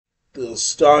The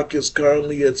stock is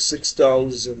currently at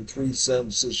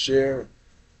 $6.03 a share,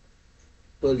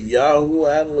 but Yahoo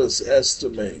analysts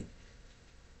estimate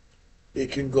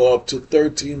it can go up to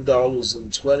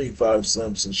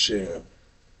 $13.25 a share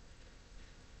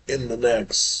in the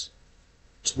next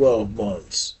 12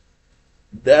 months.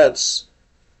 That's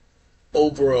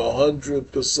over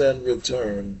 100%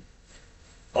 return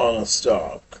on a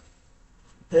stock.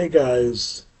 Hey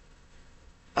guys,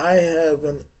 I have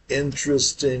an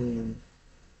interesting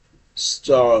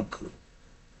stock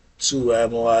to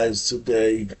analyze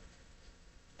today,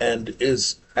 and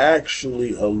it's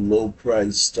actually a low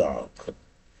price stock.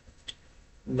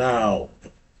 Now,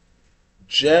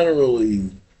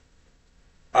 generally,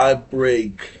 I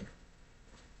break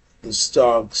the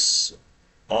stocks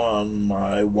on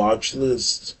my watch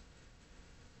list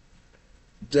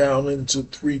down into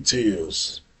three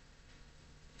tiers.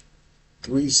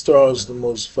 3 stars, the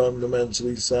most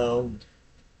fundamentally sound.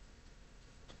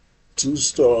 2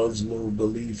 stars, no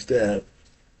belief that.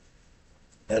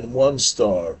 And 1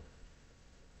 star,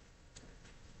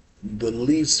 the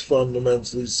least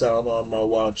fundamentally sound on my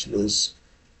watch list,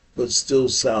 but still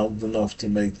sound enough to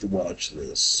make the watch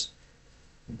list.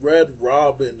 Red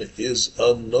Robin is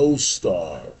a no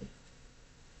star,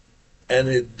 and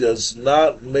it does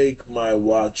not make my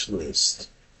watch list.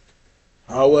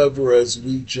 However, as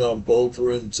we jump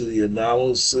over into the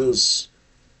analysis,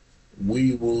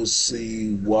 we will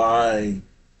see why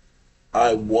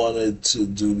I wanted to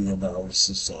do the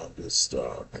analysis on this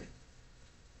stock.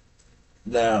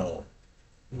 Now,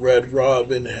 Red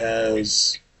Robin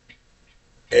has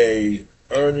a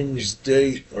earnings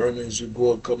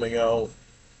report coming out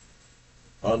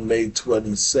on May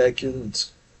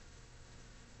 22nd.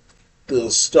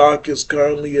 The stock is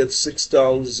currently at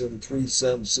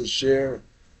 $6.03 a share,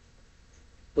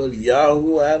 but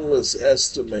Yahoo analysts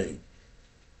estimate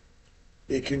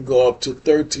it can go up to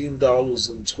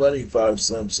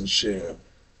 $13.25 a share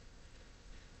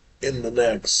in the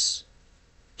next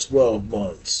 12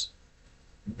 months.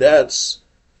 That's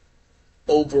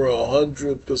over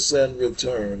 100%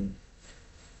 return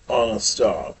on a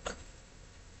stock.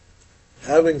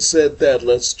 Having said that,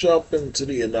 let's jump into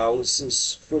the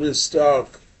analysis for this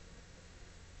stock.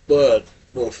 But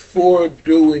before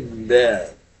doing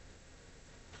that,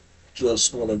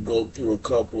 just want to go through a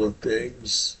couple of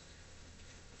things.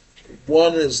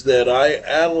 One is that I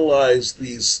analyze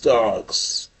these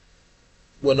stocks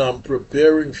when I'm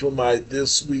preparing for my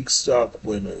This Week Stock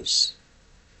Winners,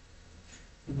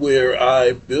 where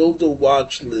I build a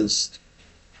watch list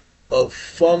of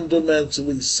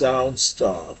fundamentally sound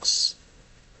stocks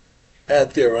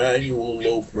at their annual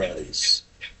low price.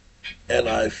 And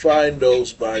I find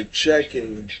those by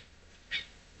checking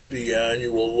the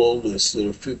annual low list or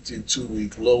the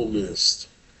 52-week low list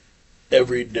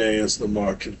every day as the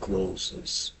market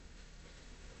closes.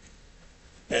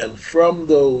 And from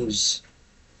those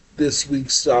This Week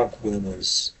Stock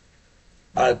Winners,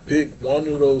 I pick one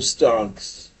of those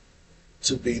stocks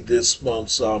to be this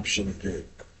month's option pick.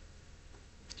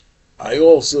 I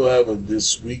also have a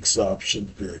This Week's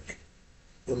option pick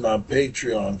in my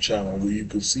Patreon channel, where you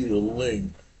can see the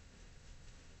link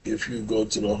if you go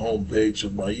to the homepage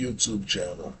of my YouTube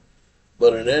channel.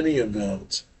 But in any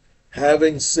event,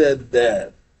 having said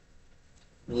that,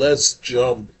 let's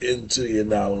jump into the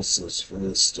analysis for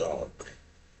this stock.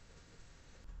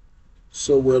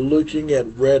 So we're looking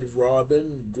at Red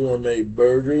Robin Gourmet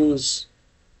Burgers.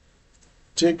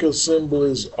 Ticker symbol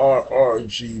is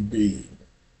RRGB.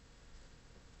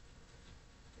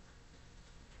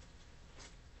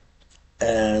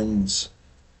 And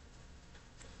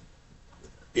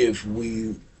if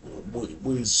we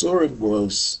saw it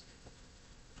was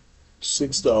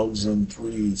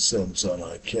 $6.03 on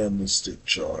our candlestick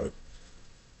chart,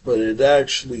 but it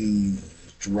actually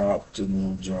dropped a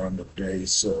little during the day,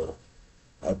 so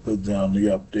I put down the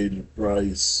updated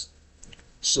price.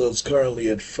 So it's currently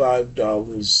at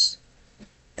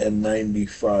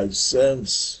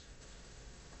 $5.95.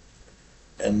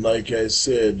 And like I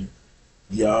said,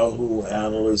 Yahoo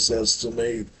analysts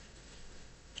estimate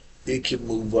it can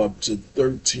move up to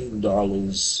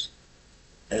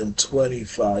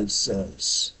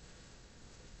 $13.25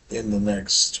 in the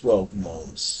next 12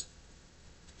 months.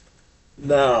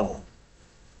 Now,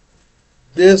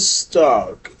 this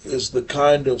stock is the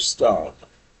kind of stock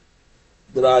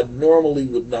that I normally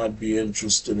would not be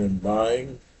interested in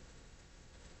buying,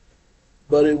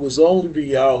 but it was only the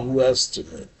Yahoo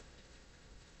estimate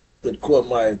that caught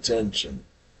my attention.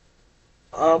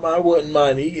 I wouldn't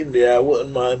mind eating there, I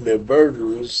wouldn't mind their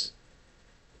burgers,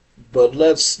 but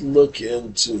let's look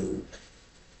into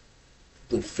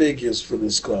the figures for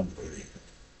this company.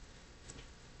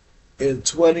 In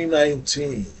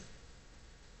 2019,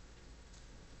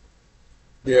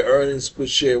 their earnings per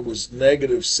share was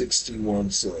negative 61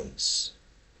 cents.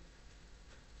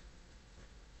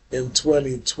 In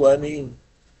 2020,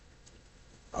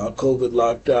 our COVID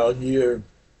lockdown year,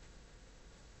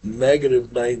 negative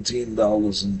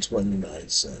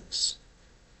 $19.29.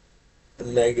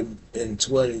 In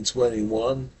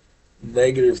 2021,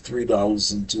 negative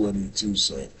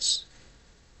 $3.22.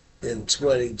 In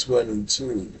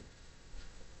 2022,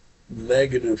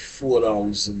 negative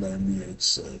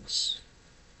 $4.98.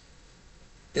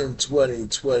 In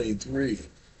 2023,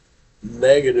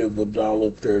 negative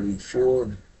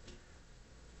 $1.34,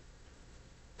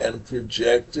 and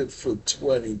projected for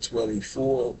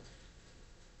 2024,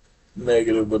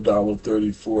 negative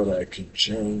 $1.34. That can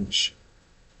change.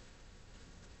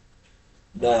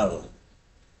 Now,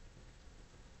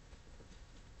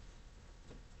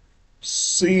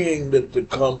 seeing that the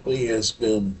company has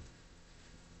been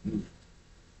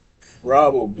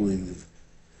probably,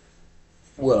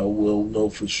 well, we'll know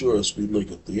for sure as we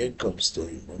look at the income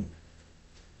statement,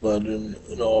 but in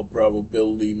all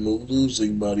probability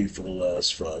losing money for the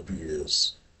last 5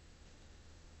 years.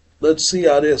 Let's see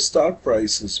how their stock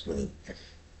price has been.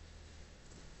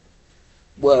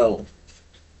 Well,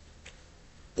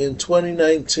 in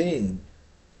 2019,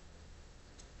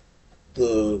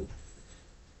 the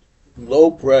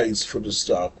low price for the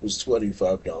stock was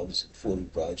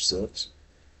 $25.45.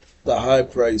 The high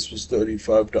price was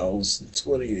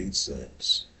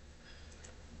 $35.28.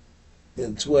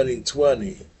 In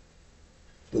 2020,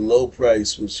 the low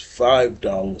price was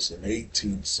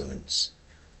 $5.18.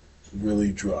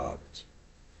 Really dropped.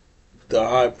 The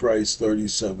high price,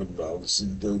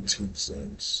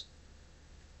 $37.13.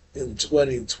 In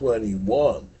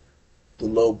 2021, the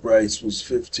low price was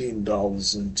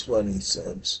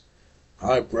 $15.20.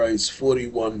 High price,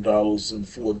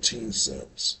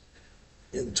 $41.14.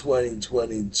 In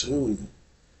 2022,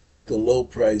 the low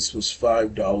price was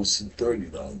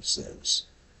 $5.39.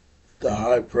 The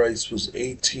high price was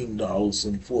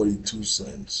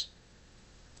 $18.42.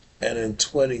 And in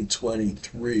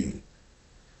 2023,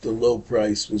 the low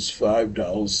price was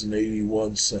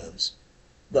 $5.81.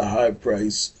 The high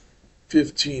price,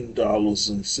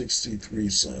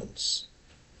 $15.63.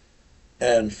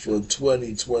 And for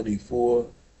 2024,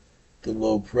 the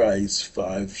low price,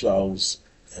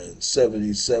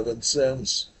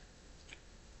 $5.77.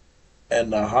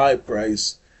 And the high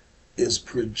price is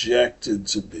projected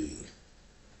to be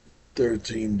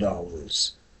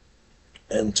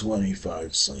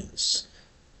 $13.25.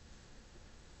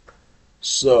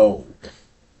 So,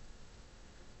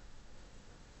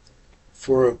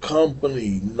 for a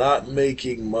company not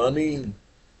making money,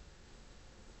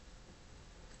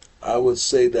 I would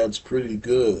say that's pretty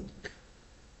good.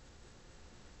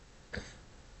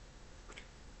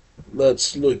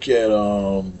 Let's look at,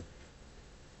 and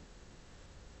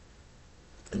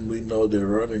we know their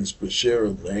earnings per share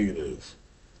are negative.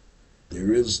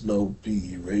 There is no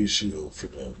PE ratio for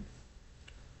them.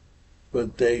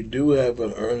 But they do have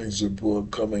an earnings report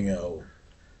coming out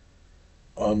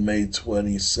on May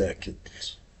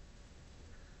 22nd.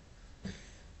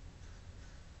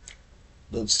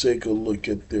 Let's take a look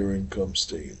at their income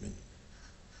statement.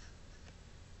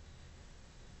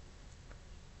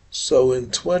 So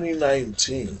in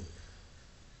 2019,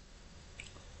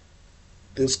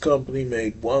 this company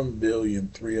made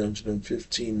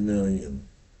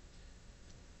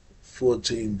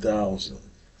 $1,315,014,000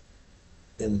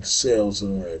 in sales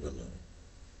and revenue.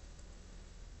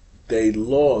 They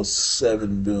lost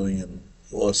 $7 billion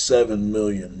or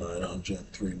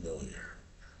 $7,903,000.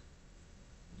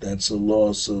 That's a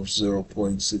loss of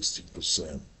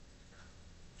 0.60%.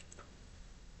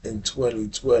 In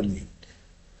 2020,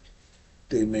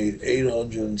 they made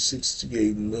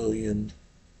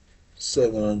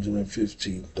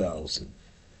 $868,715,000.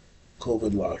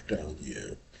 COVID lockdown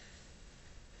year.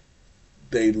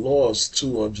 They lost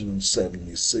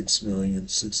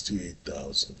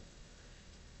 $276,068,000.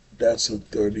 That's a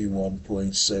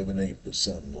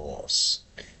 31.78% loss.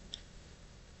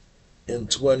 In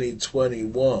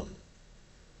 2021,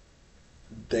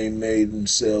 they made in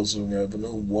sales and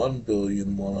revenue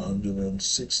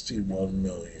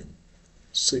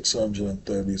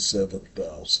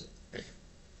 $1,161,637,000.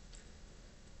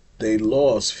 They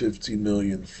lost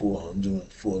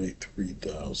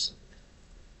 $50,443,000.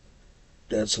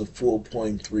 That's a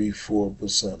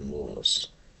 4.34% loss.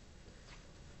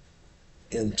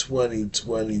 In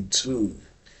 2022,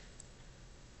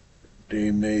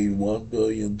 they made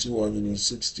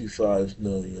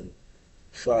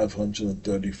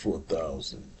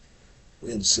 $1,265,534,000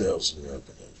 in sales and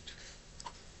revenue.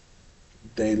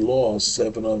 they lost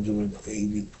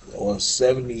 780 or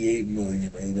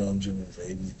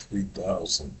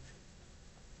 78,883,000.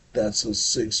 That's a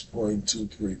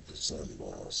 6.23%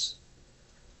 loss.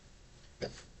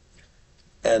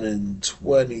 And in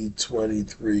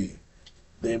 2023,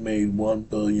 they made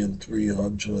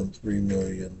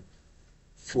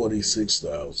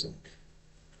 1,303,046,000,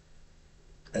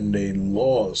 and they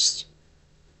lost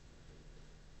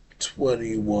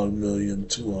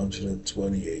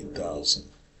 21,228,000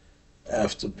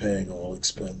 after paying all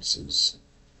expenses.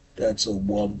 That's a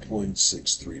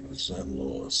 1.63%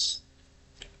 loss.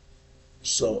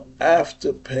 So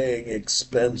after paying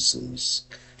expenses,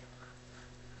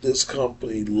 this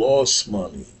company lost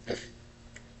money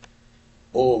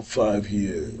all 5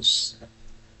 years.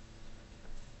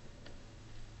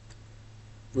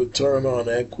 Return on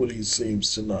equity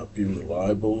seems to not be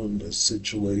reliable in this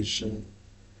situation,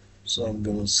 so I'm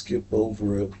going to skip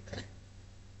over it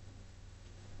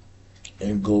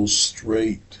and go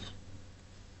straight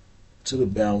to the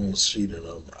balance sheet. And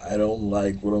I don't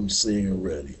like what I'm seeing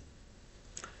already.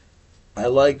 I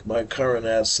like my current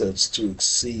assets to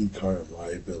exceed current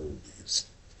liabilities.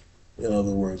 In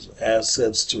other words,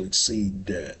 assets to exceed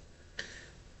debt.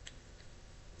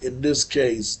 In this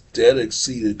case, debt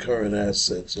exceeded current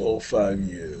assets all 5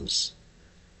 years.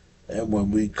 And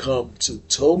when we come to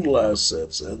total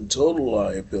assets and total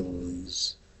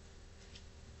liabilities,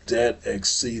 debt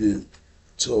exceeded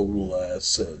total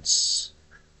assets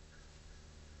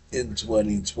in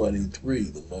 2023,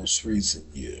 the most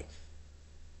recent year.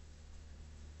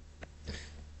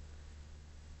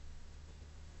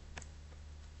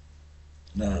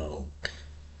 Now,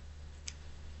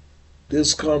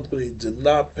 this company did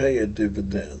not pay a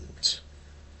dividend,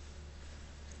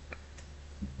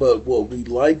 but what we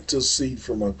like to see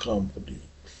from a company,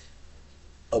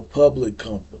 a public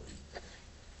company,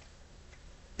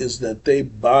 is that they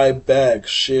buy back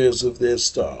shares of their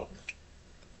stock.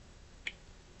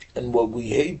 And what we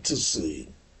hate to see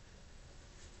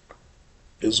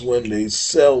is when they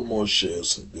sell more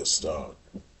shares of their stock.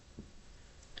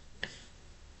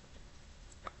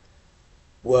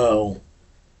 Well,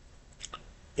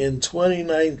 in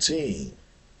 2019,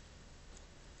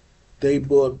 they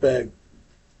bought back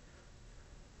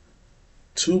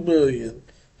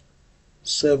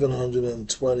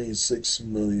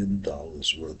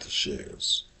 $2,726,000,000 worth of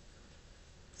shares.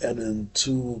 And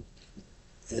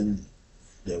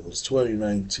that was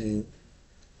 2019.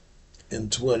 In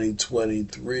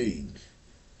 2023,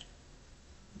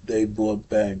 they bought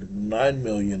back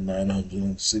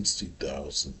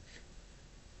 9,960,000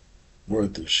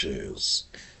 worth of shares.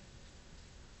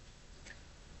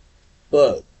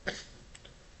 But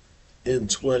in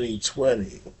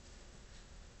 2020,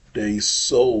 they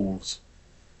sold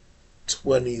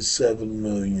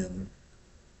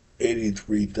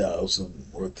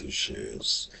 27,083,000 worth of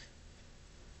shares.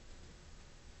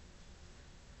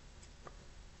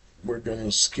 We're going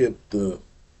to skip the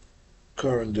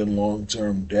current and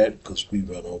long-term debt because we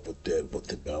went over debt with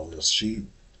the balance sheet.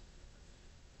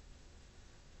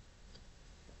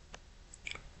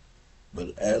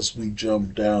 But as we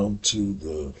jump down to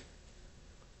the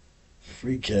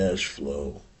free cash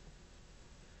flow,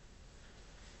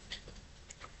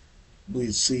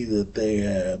 we see that they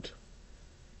had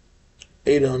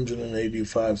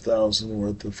 885,000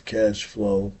 worth of cash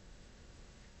flow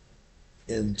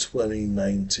in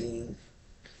 2019,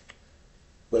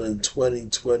 but in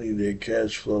 2020 their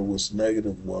cash flow was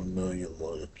negative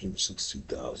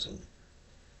 1,160,000.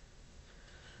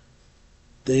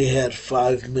 They had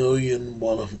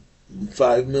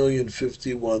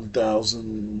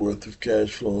 5,051,000 worth of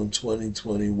cash flow in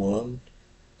 2021,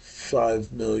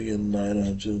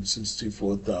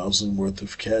 5,964,000 worth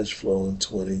of cash flow in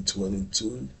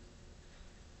 2022,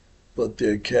 but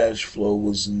their cash flow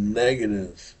was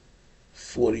negative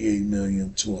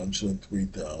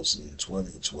 48,203,000 in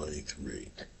 2023.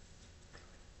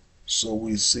 So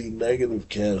we see negative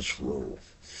cash flow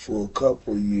for a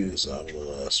couple of years out of the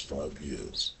last 5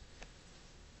 years.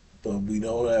 But we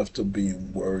don't have to be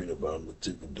worried about the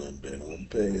dividend. They don't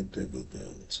pay a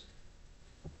dividend.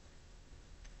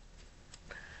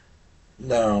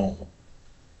 Now,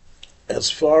 as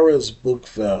far as book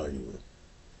value,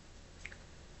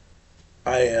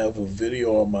 I have a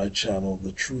video on my channel,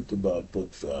 The Truth About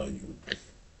Book Value.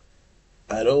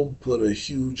 I don't put a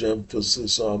huge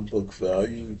emphasis on book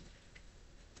value,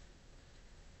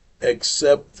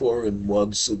 except for in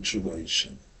one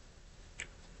situation,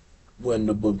 when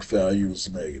the book value is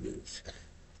negative.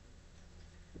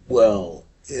 Well,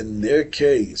 in their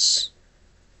case,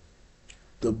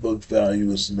 the book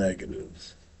value is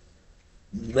negative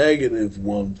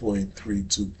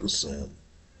 1.32%.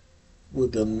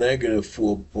 with a negative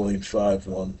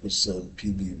 4.51%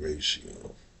 PB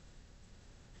ratio.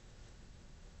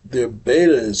 Their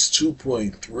beta is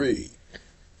 2.3,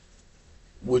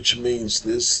 which means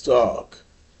this stock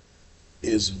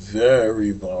is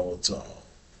very volatile,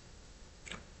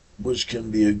 which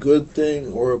can be a good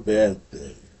thing or a bad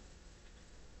thing.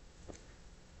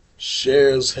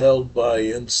 Shares held by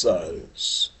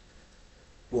insiders.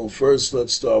 Well, first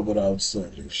let's start with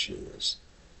outstanding shares.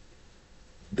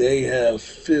 They have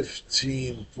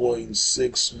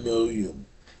 15.6 million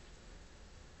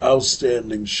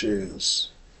outstanding shares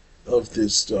of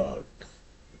this stock.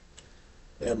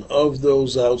 And of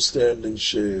those outstanding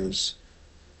shares,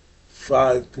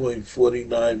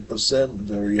 5.49%,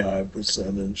 very high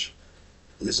percentage,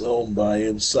 is owned by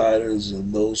insiders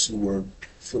and those who work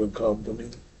for the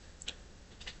company.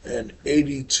 And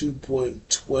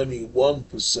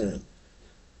 82.21%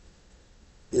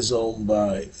 is owned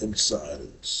by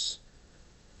insiders.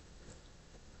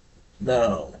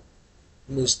 Now,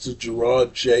 Mr.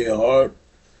 Gerard J. Hart,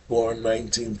 born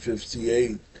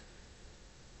 1958,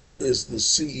 is the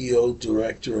CEO,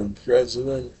 Director, and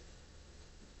President.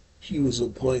 He was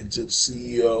appointed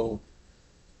CEO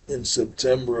in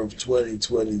September of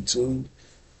 2022.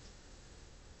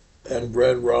 And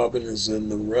Red Robin is in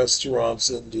the restaurants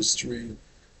industry,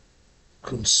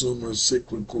 consumer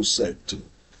cyclical sector.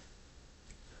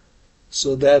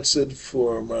 So that's it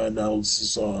for my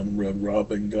analysis on Red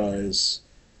Robin, guys.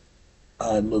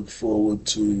 I look forward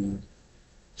to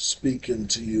speaking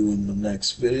to you in the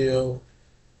next video.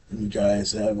 You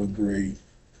guys have a great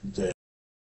day.